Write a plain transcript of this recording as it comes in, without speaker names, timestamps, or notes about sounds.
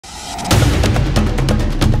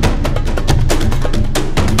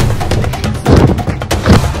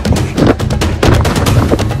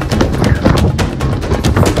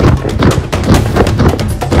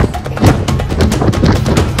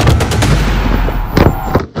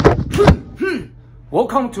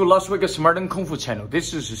Welcome to Las Vegas Smarting Kung Fu channel.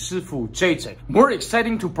 This is Shifu JJ. More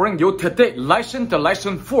exciting to bring you today the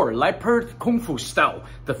lesson 4 Leopard Kung Fu style,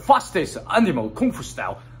 the fastest animal Kung Fu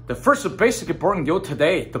style. The first basic bring you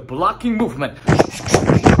today, the blocking movement.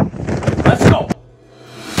 Let's go.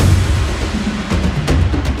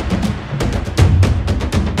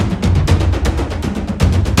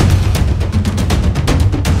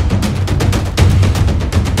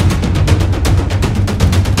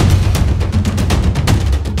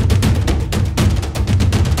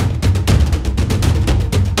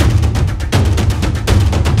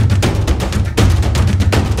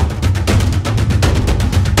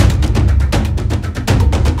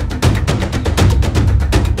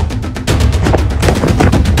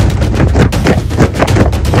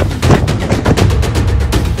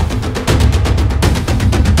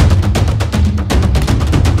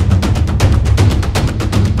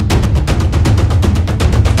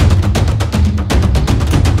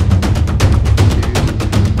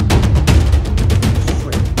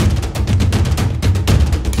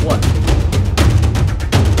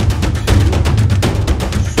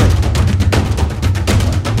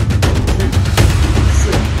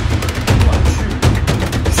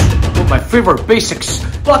 My favorite basics,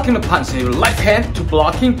 blocking the punch, your left hand to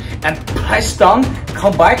blocking and press down,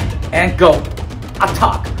 come back and go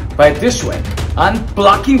attack by this way, and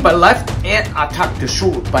blocking by left and attack the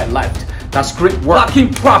shoulder by left. That's great work. Blocking,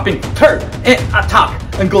 dropping, turn and attack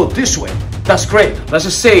and go this way. That's great. Let's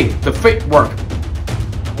just say the fake work.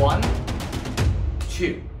 1,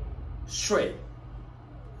 2, 3,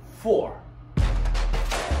 4,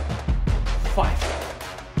 5,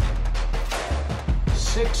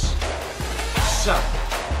 6, 7,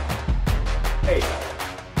 8,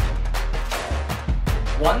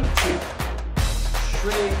 1, 2,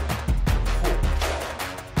 3, 4,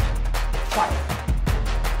 5,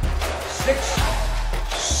 6,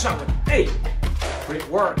 7, 8. Great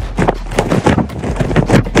work.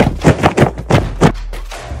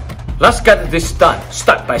 Let's get this done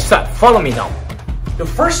step by step. Follow me now. The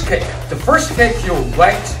first kick, your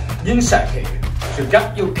right inside kick. So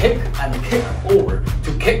get your kick and kick over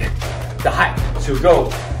to kick the height. So go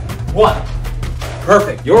 1.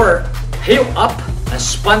 Perfect. Your heel up and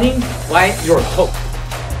spinning by your toe.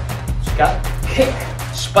 So got kick,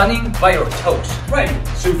 spinning by your toes. Ready.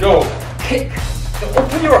 So go kick. So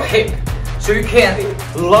open your hip so you can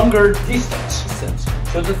longer distance.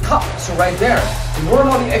 So the top is right there. So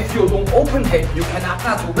normally if you don't open hip, you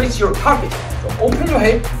cannot reach your target. So open your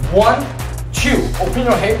hip. 1, 2. Open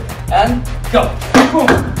your hip and go.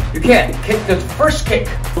 Boom. You can kick the first kick.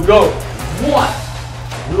 So go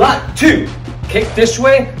 1, left, 2. Kick this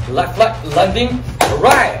way, left leg landing,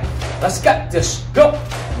 right. Let's get this. Go.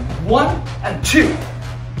 1 and 2.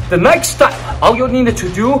 The next step, all you need to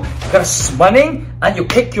do, you got spinning and you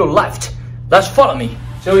kick your left. Let's follow me.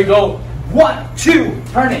 So we go 1, 2,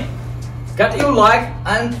 turning. Got your leg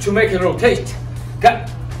and to make it rotate. Got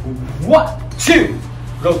 1, 2,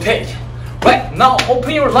 rotate. Right, now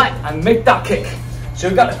open your leg and make that kick. So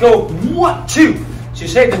you gotta go 1, 2. So you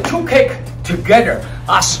say the 2 kick together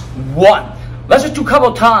as 1. Let's just do a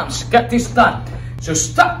couple times. Get this done. So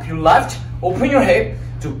stop your left, open your hip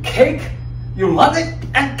to kick your left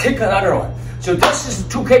and kick another one. So this is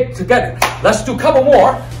 2 kick together. Let's do a couple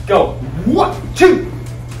more. Go 1, 2.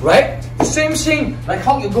 Right? Same thing like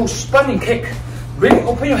how you go spinning kick. Really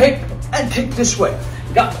open your hip and kick this way.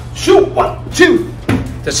 You got 2, 1, 2.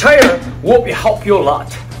 The tire will help you a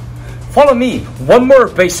lot. Follow me. One more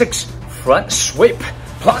basics. Front sweep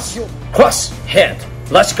plus your cross hand.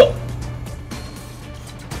 Let's go.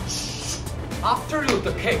 After you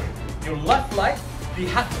the kick, your left leg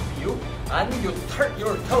behind of you and you turn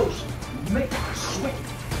your toes. Make a sweep.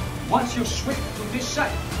 Once you sweep to this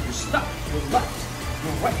side, you stop your left,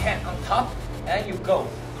 your right hand on top, and you go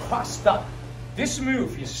cross down. This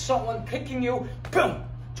move is someone kicking you, boom,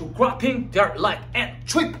 to grabbing their leg and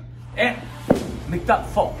sweep and make that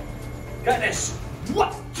fall. Got this.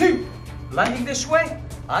 1, 2. Landing this way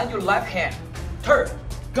and your left hand. Turn.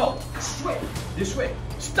 Go. Straight. This way.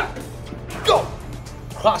 Stop. Go.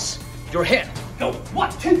 Cross your hand. Go.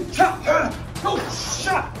 1, 2. Chop. Go.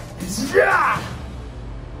 Shot.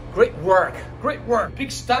 Great work. Great work.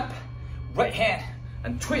 Big step. Right hand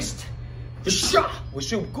and twist. Shot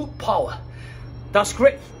with your good power. That's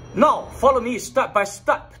great. Now follow me step by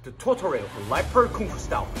step the tutorial for Leopard Kung Fu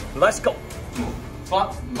style. Let's go.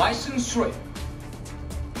 Front license 3.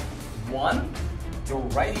 1, your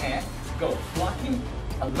right hand go blocking,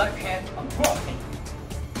 and left hand on blocking.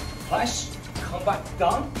 Press, come back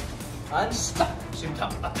down, and stop. Same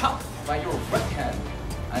time, attack by your right hand,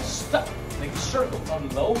 and stop. Make a circle on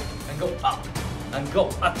low and go up. and go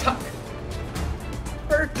attack.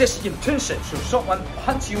 This intention, so someone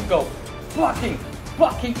punch you, go blocking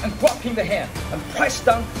and blocking the hand, and press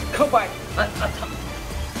down, come back and attack.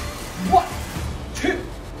 1, 2,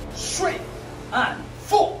 3, and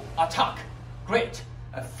 4, attack. Great,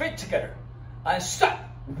 and feet together, and stop.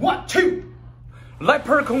 1, 2.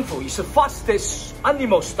 Leopard Kung Fu is the fastest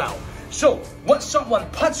animal style. So when someone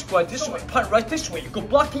punch right this way, punch right this way, you go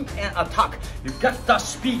blocking and attack. You get that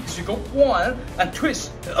speed, so you go 1 and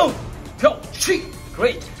twist. Oh, go 3.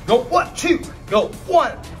 Great. Go 1, 2. Go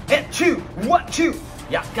 1 and 2. 1, 2.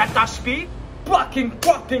 Yeah, get that speed. Blocking,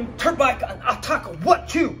 turn back and attack. 1,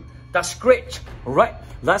 2. That's great. Alright,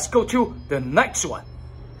 let's go to the next one.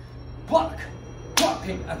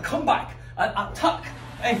 Blocking and come back and attack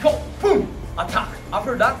and go boom, attack.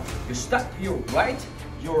 After that, you step your right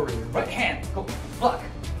hand, go block.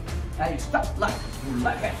 And you step left, your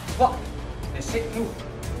left hand, block. And same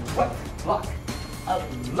move, right, block,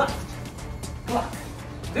 and left, block.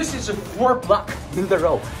 This is a 4 block in the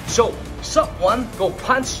row. So someone go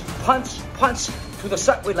punch to the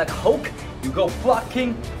side with like Hulk. You go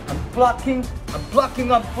blocking and blocking and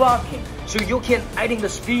blocking and blocking. So you can adding the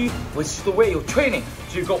speed with the way you're training.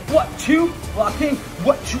 So you go 1, 2, blocking,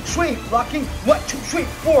 1, 2, 3, blocking, 1, 2, 3,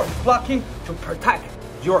 4, blocking to protect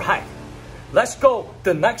your height. Let's go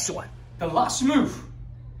the next one. The last move.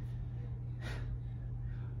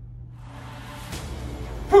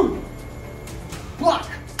 Boom. Block,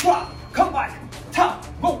 come back, tap,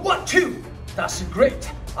 go 1, 2. That's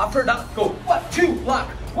great. After that, go 1, 2, block,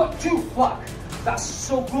 1, 2, block. That's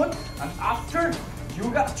so good. And after, you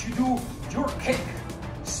got to do your kick.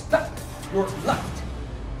 Step your left,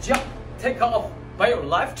 jump, take off by your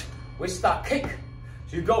left with that kick.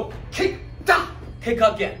 So you go kick, da, kick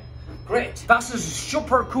again. Great. That's a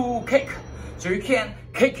super cool kick. So you can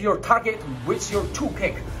kick your target with your 2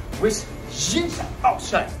 kick, with inside,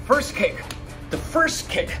 outside. First kick. The first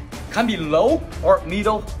kick can be low or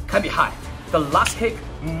middle, can be high. The last kick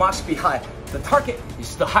must be high. The target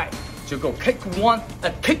is the high. So go kick 1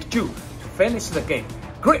 and kick 2 to finish the game.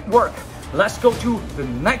 Great work. Let's go to the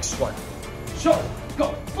next one. So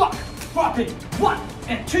go blocking 1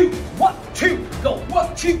 and 2, 1, 2. Go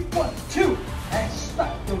 1, 2, 1, 2, and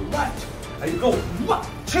stop your left. And you go 1,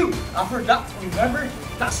 2. After that, remember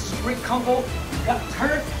that's a great combo. You gotta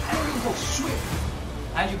turn and you go sweep.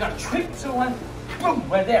 And you gotta trip someone, boom,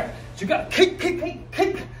 right there. So you gotta kick,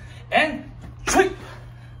 and trip.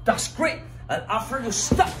 That's great. And after you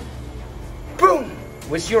stop, boom,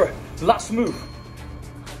 with your last move.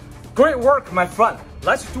 Great work, my friend.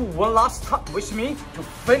 Let's do one last time with me to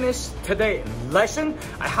finish today's lesson.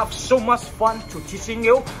 I have so much fun to teaching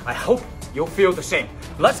you. I hope you feel the same.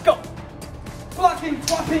 Let's go. Blocking,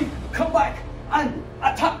 come back and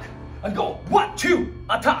attack. And go 1, 2,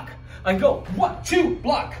 attack. And go 1, 2,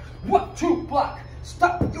 block, 1, 2, block.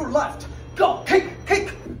 Stop your left. Go kick,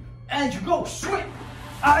 and you go swing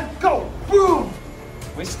and go boom.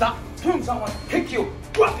 We stop. Boom, someone kick you,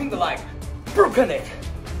 dropping the leg, broken it,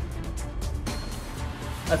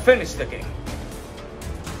 and finish the game.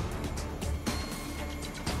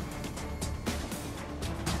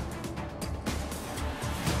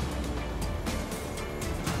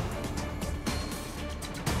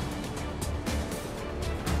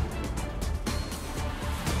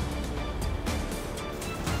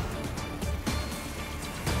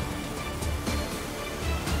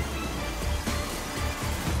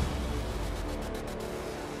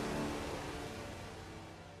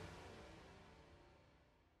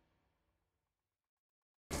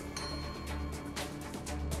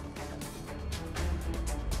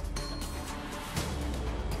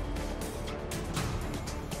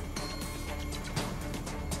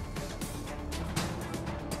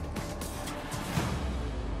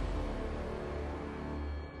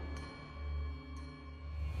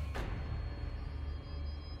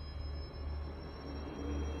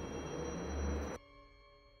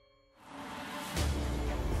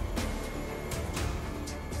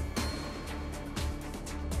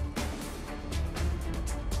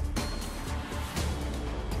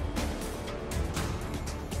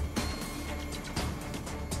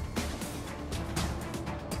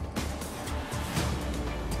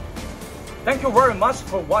 Thank you very much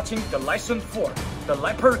for watching the lesson 4, the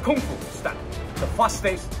Leopard Kung Fu style, the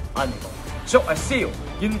fastest animal. So I see you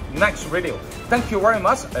in next video. Thank you very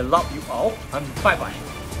much. I love you all, and bye bye.